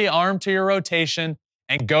 3 arm to your rotation,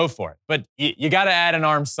 and go for it. But you got to add an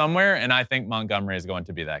arm somewhere, and I think Montgomery is going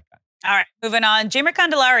to be that guy. All right, moving on. Jeimer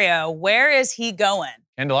Candelario, where is he going?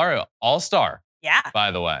 Candelario, all-star. Yeah.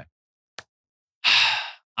 By the way.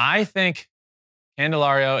 I think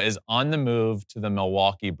Candelario is on the move to the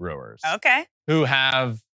Milwaukee Brewers. Okay. Who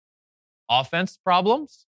have offense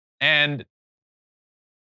problems, and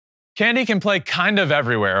Candy can play kind of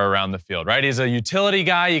everywhere around the field, right? He's a utility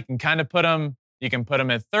guy. You can kind of put him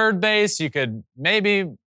at third base. You could maybe,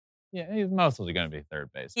 he's mostly going to be third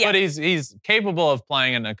base, but he's capable of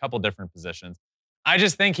playing in a couple different positions. I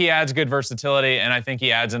just think he adds good versatility, and I think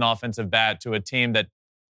he adds an offensive bat to a team that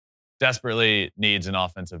desperately needs an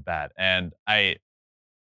offensive bat. And I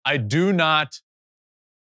do not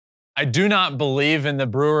believe in the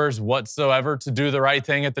Brewers whatsoever to do the right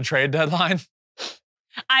thing at the trade deadline.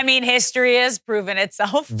 I mean, history has proven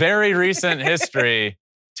itself. Very recent history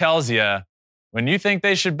tells you when you think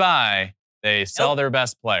they should buy, they sell their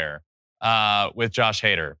best player with Josh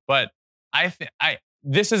Hader. But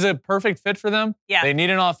this is a perfect fit for them. Yeah. They need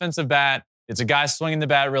an offensive bat. It's a guy swinging the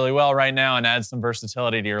bat really well right now and adds some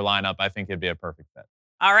versatility to your lineup. I think it'd be a perfect fit.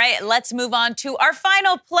 All right, let's move on to our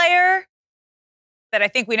final player that I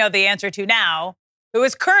think we know the answer to now, who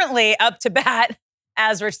is currently up to bat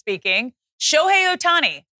as we're speaking, Shohei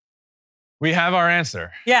Ohtani. We have our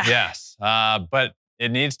answer. Yeah. Yes. But it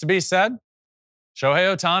needs to be said,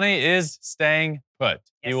 Shohei Ohtani is staying put.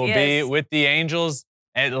 Yes, he will be with the Angels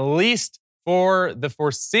at least for the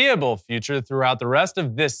foreseeable future throughout the rest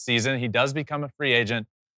of this season. He does become a free agent.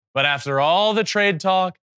 But after all the trade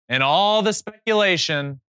talk and all the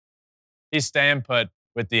speculation, he's staying put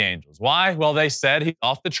with the Angels. Why? Well, they said he's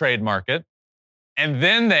off the trade market. And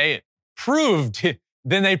then they proved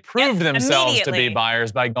themselves to be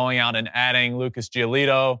buyers by going out and adding Lucas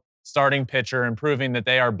Giolito, starting pitcher, and proving that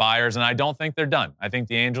they are buyers. And I don't think they're done. I think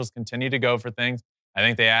the Angels continue to go for things. I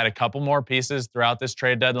think they add a couple more pieces throughout this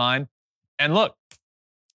trade deadline. And look,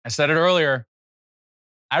 I said it earlier,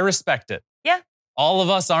 I respect it. Yeah. All of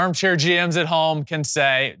us armchair GMs at home can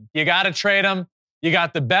say, you got to trade him. You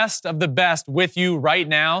got the best of the best with you right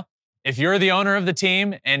now. If you're the owner of the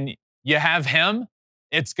team and you have him,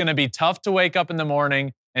 it's going to be tough to wake up in the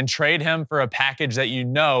morning and trade him for a package that you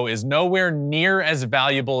know is nowhere near as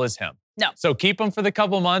valuable as him. No. So keep him for the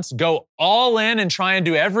couple months, go all in and try and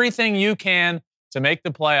do everything you can to make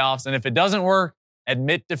the playoffs. And if it doesn't work,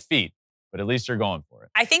 admit defeat. But at least you're going for it.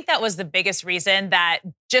 I think that was the biggest reason that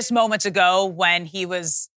just moments ago when he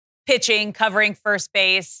was pitching, covering first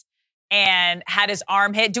base, and had his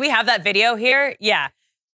arm hit. Do we have that video here? Yeah.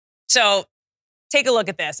 So take a look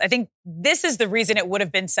at this. I think this is the reason it would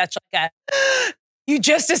have been such like a, you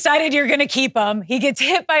just decided you're going to keep him. He gets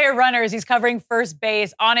hit by a runner as he's covering first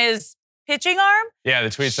base on his pitching arm. Yeah, the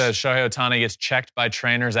tweet says Shohei Ohtani gets checked by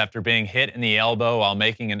trainers after being hit in the elbow while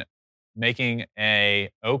making a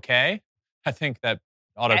okay. I think that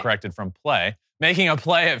auto-corrected from play. Making a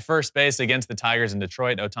play at first base against the Tigers in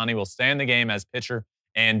Detroit. Ohtani will stay in the game as pitcher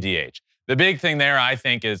and DH. The big thing there, I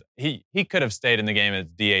think, is he could have stayed in the game as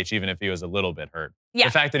DH even if he was a little bit hurt. Yeah.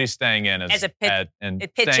 The fact that he's staying in as a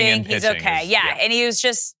pitching, he's okay. Yeah, and he was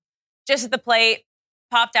just at the plate,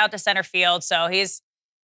 popped out to center field. So he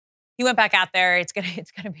went back out there. It's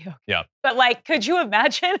gonna be okay. Yeah. But like, could you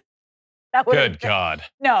imagine? That would Good God.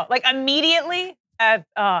 No, like immediately.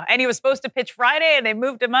 And he was supposed to pitch Friday, and they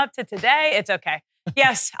moved him up to today. It's okay.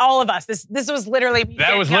 Yes, all of us. This was literally me.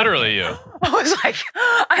 That was literally you. I was like,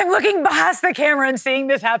 I'm looking past the camera and seeing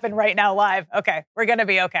this happen right now live. Okay, we're gonna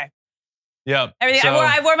be okay. Yep. Everything. So,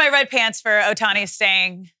 I wore my red pants for Ohtani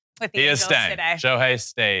staying with the Angels today. Shohei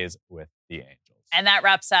stays with the Angels. And that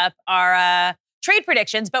wraps up our trade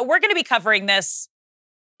predictions. But we're going to be covering this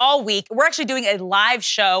all week. We're actually doing a live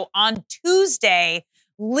show on Tuesday,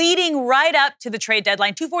 leading right up to the trade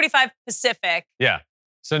deadline, 2:45 Pacific. Yeah.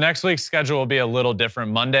 So next week's schedule will be a little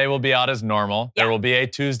different. Monday will be out as normal. Yeah. There will be a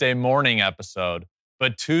Tuesday morning episode.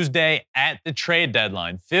 But Tuesday at the trade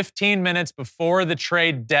deadline, 15 minutes before the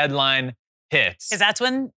trade deadline hits. Because that's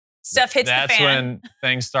when stuff hits the fan. That's when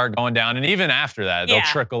things start going down. And even after that, they'll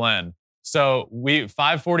trickle in. So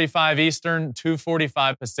 5:45 Eastern,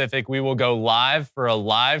 2:45 Pacific. We will go live for a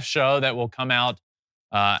live show that will come out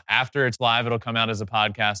after it's live. It'll come out as a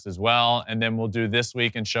podcast as well. And then we'll do This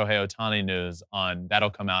Week in Shohei Ohtani news that'll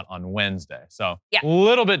come out on Wednesday. So a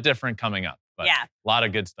little bit different coming up, but a lot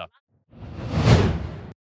of good stuff.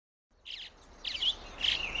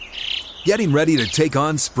 Getting ready to take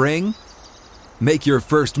on spring? Make your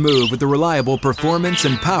first move with the reliable performance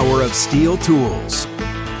and power of Steel tools.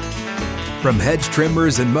 From hedge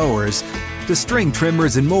trimmers and mowers to string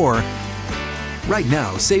trimmers and more, right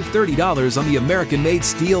now save $30 on the American-made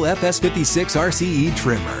Steel FS56 RCE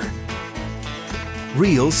trimmer.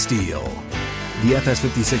 Real Steel. The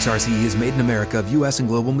FS56 RCE is made in America of U.S. and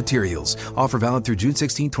global materials. Offer valid through June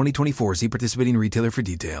 16, 2024. See participating retailer for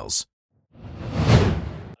details.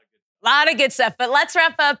 A lot of good stuff, but let's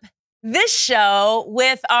wrap up this show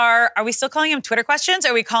with are we still calling them Twitter questions? Or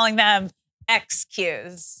are we calling them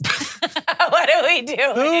XQs? What are we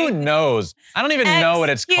doing? Who knows? I don't even know what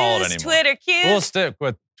it's called anymore. Twitter Qs. We'll stick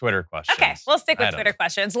with Twitter questions. Okay, we'll stick with Twitter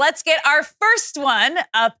questions. Let's get our first one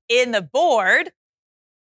up in the board.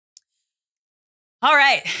 All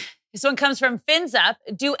right. This one comes from Fins Up.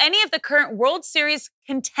 Do any of the current World Series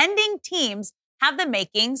contending teams have the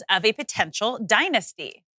makings of a potential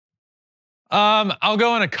dynasty? I'll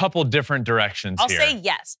go in a couple different directions here. I'll say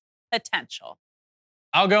yes, potential.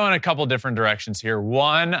 I'll go in a couple different directions here.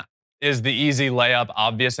 One is the easy layup,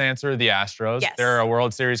 obvious answer, the Astros. Yes. They're a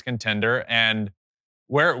World Series contender. And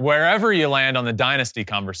wherever you land on the dynasty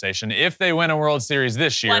conversation, if they win a World Series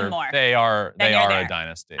this year, they are a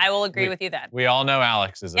dynasty. I will agree with you then. We all know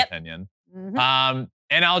Alex's opinion. Mm-hmm.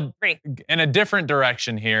 And I'll, in a different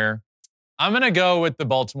direction here, I'm going to go with the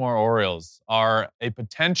Baltimore Orioles are a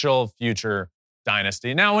potential future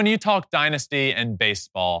dynasty. Now, when you talk dynasty and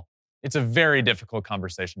baseball, it's a very difficult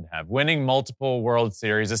conversation to have. Winning multiple World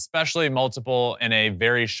Series, especially multiple in a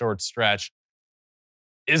very short stretch,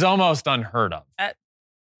 is almost unheard of.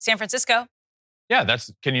 San Francisco. Yeah,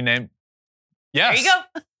 can you name? Yes. There you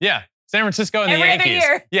go. Yeah, San Francisco and Every the Yankees.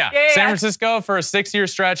 Other year. Yeah, San Francisco for a 6-year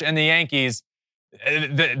stretch and the Yankees.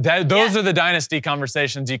 Those are the dynasty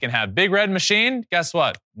conversations you can have. Big Red Machine, guess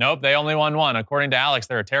what? Nope, they only won one. According to Alex,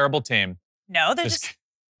 they're a terrible team. No, they're just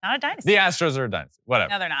not a dynasty. The Astros are a dynasty. Whatever.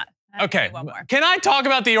 No, they're not. Okay, can I talk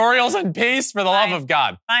about the Orioles in peace for the love of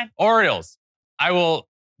God? Fine. Orioles,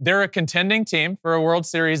 they're a contending team for a World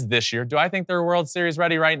Series this year. Do I think they're World Series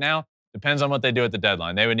ready right now? Depends on what they do at the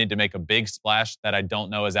deadline. They would need to make a big splash that I don't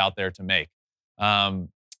know is out there to make.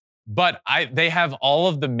 But they have all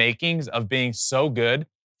of the makings of being so good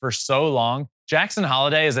for so long. Jackson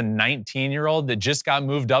Holliday is a 19-year-old that just got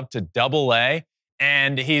moved up to Double-A,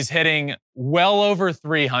 and he's hitting well over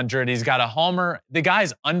 300. He's got a homer. The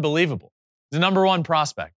guy's unbelievable. He's the number one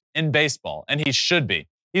prospect in baseball, and he should be.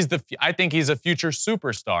 I think he's a future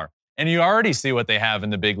superstar. And you already see what they have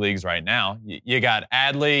in the big leagues right now. You got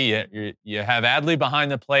Adley. You have Adley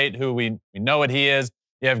behind the plate, who we know what he is.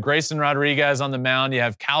 You have Grayson Rodriguez on the mound. You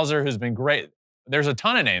have Kowser, who's been great. There's a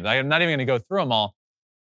ton of names. I'm not even going to go through them all.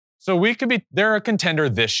 So they're a contender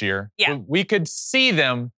this year. Yeah. We could see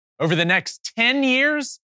them over the next 10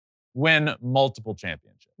 years win multiple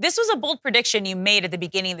championships. This was a bold prediction you made at the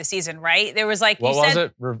beginning of the season, right? There was what was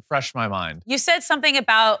it? Refresh my mind. You said something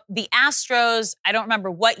about the Astros. I don't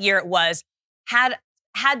remember what year it was. Had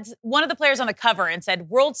one of the players on the cover and said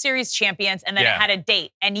World Series champions, and then it had a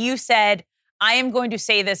date. And you said, I am going to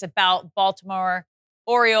say this about Baltimore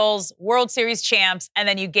Orioles, World Series champs, and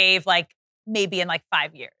then you gave maybe in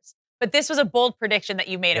 5 years. But this was a bold prediction that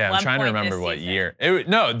you made at one point. I'm trying to remember what year.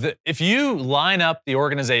 If you line up the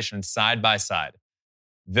organizations side by side,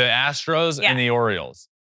 the Astros and the Orioles,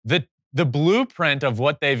 the blueprint of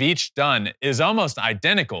what they've each done is almost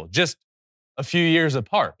identical, just a few years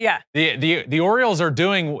apart. Yeah. The Orioles are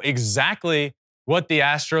doing exactly what the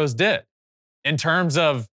Astros did in terms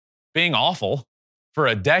of being awful for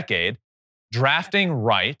a decade, drafting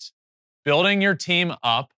right, building your team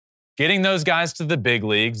up, getting those guys to the big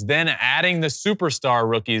leagues, then adding the superstar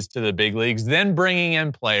rookies to the big leagues, then bringing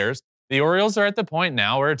in players. The Orioles are at the point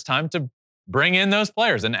now where it's time to bring in those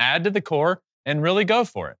players and add to the core and really go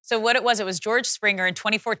for it. So what it was George Springer in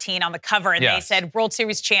 2014 on the cover, and they said World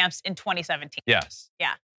Series champs in 2017. Yes.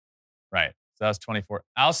 Yeah. Right. So that was 24.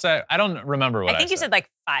 I'll say, I don't remember what I think you said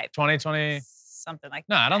 5. 2020. Something like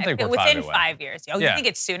that. No, I don't think we're within 5 years. Oh, you think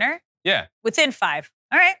it's sooner? Yeah. Within 5.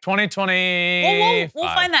 All right. 2020. We'll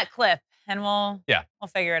find that clip and we'll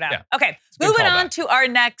figure it out. Yeah. Okay. Moving on to our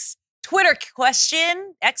next Twitter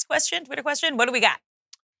question. Twitter question. What do we got?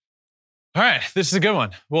 All right. This is a good one.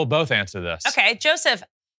 We'll both answer this. Okay. Joseph,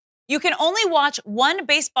 you can only watch one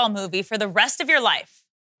baseball movie for the rest of your life.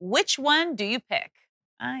 Which one do you pick?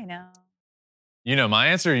 I know. You know my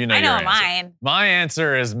answer, you know I know your answer. mine. My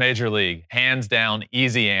answer is Major League. Hands down,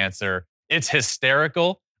 easy answer. It's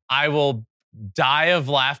hysterical. I will die of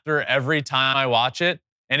laughter every time I watch it.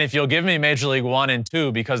 And if you'll give me Major League 1 and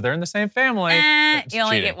 2 because they're in the same family, it's you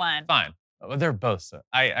only cheating. get one. Fine. Well, they're both so.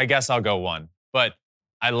 I guess I'll go 1. But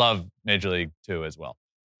I love Major League 2 as well.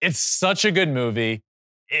 It's such a good movie.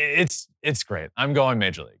 It's great. I'm going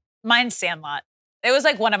Major League. Mine's Sandlot. It was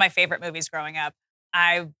like one of my favorite movies growing up.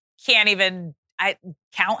 I can't even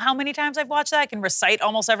count how many times I've watched that. I can recite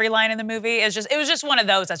almost every line in the movie. It was just one of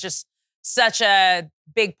those that's just such a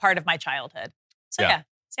big part of my childhood. So yeah,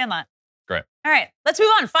 Sandlot. Great. All right, let's move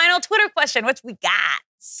on. Final Twitter question. What we got?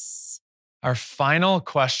 Our final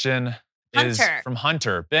question is from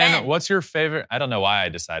Hunter. Ben, what's your favorite? I don't know why I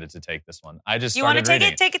decided to take this one. I just You want to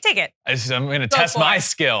started take it? Take it. I'm going to test my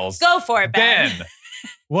skills. Go for it, Ben. Ben,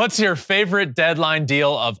 what's your favorite deadline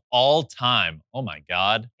deal of all time? Oh my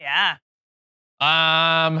God. Yeah.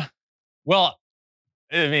 Well,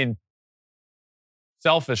 I mean,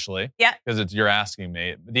 selfishly, because you're asking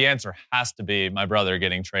me, the answer has to be my brother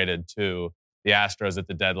getting traded to the Astros at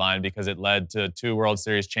the deadline because it led to 2 World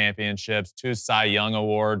Series championships, 2 Cy Young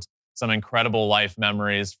awards, some incredible life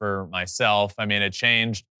memories for myself. I mean, it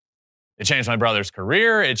changed my brother's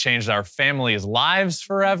career. It changed our family's lives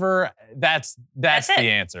forever. That's the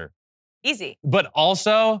answer. Easy. But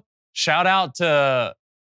also, shout out to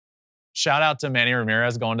Manny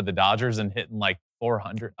Ramirez going to the Dodgers and hitting like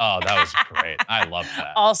 400. Oh, that was great. I love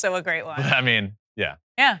that. Also a great one. I mean, yeah.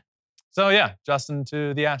 Yeah. So yeah, Justin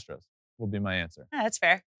to the Astros will be my answer. Yeah, that's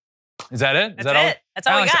fair. Is that it? That's all? That's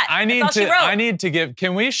all Alex, we got. I need to give,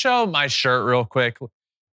 can we show my shirt real quick?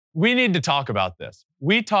 We need to talk about this.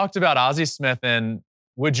 We talked about Ozzie Smith in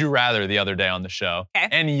Would You Rather the other day on the show. Okay.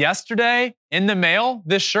 And yesterday in the mail,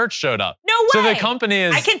 this shirt showed up. No way. So the company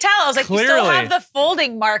is I can tell. I was like, you still have the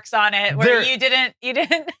folding marks on it where you didn't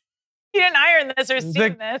iron this or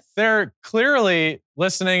steam this. They're clearly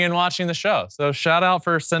listening and watching the show. So shout out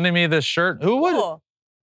for sending me this shirt. Who would?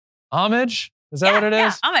 Homage? Is that what it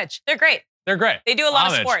is? Yeah, Homage. They're great. They're great. They do a lot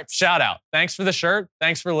of sports. Shout out. Thanks for the shirt.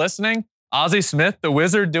 Thanks for listening. Ozzie Smith, the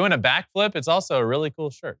wizard, doing a backflip. It's also a really cool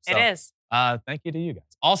shirt. So, it is. Thank you to you guys.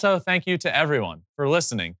 Also, thank you to everyone for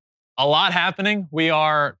listening. A lot happening.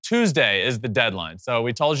 Tuesday is the deadline. So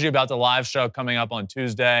we told you about the live show coming up on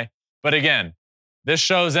Tuesday. But again, this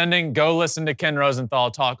show's ending. Go listen to Ken Rosenthal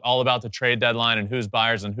talk all about the trade deadline and who's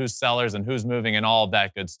buyers and who's sellers and who's moving and all of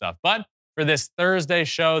that good stuff. But for this Thursday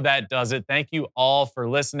show, that does it. Thank you all for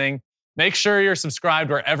listening. Make sure you're subscribed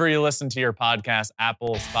wherever you listen to your podcast,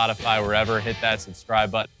 Apple, Spotify, wherever. Hit that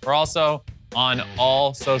subscribe button. We're also on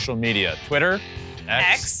all social media, Twitter,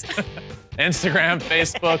 X. Instagram,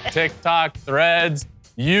 Facebook, TikTok, Threads,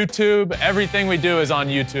 YouTube. Everything we do is on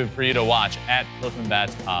YouTube for you to watch at Flippin'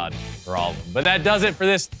 Bats Pod for all of them. But that does it for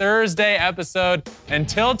this Thursday episode.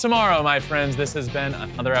 Until tomorrow, my friends, this has been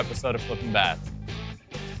another episode of Flippin' Bats.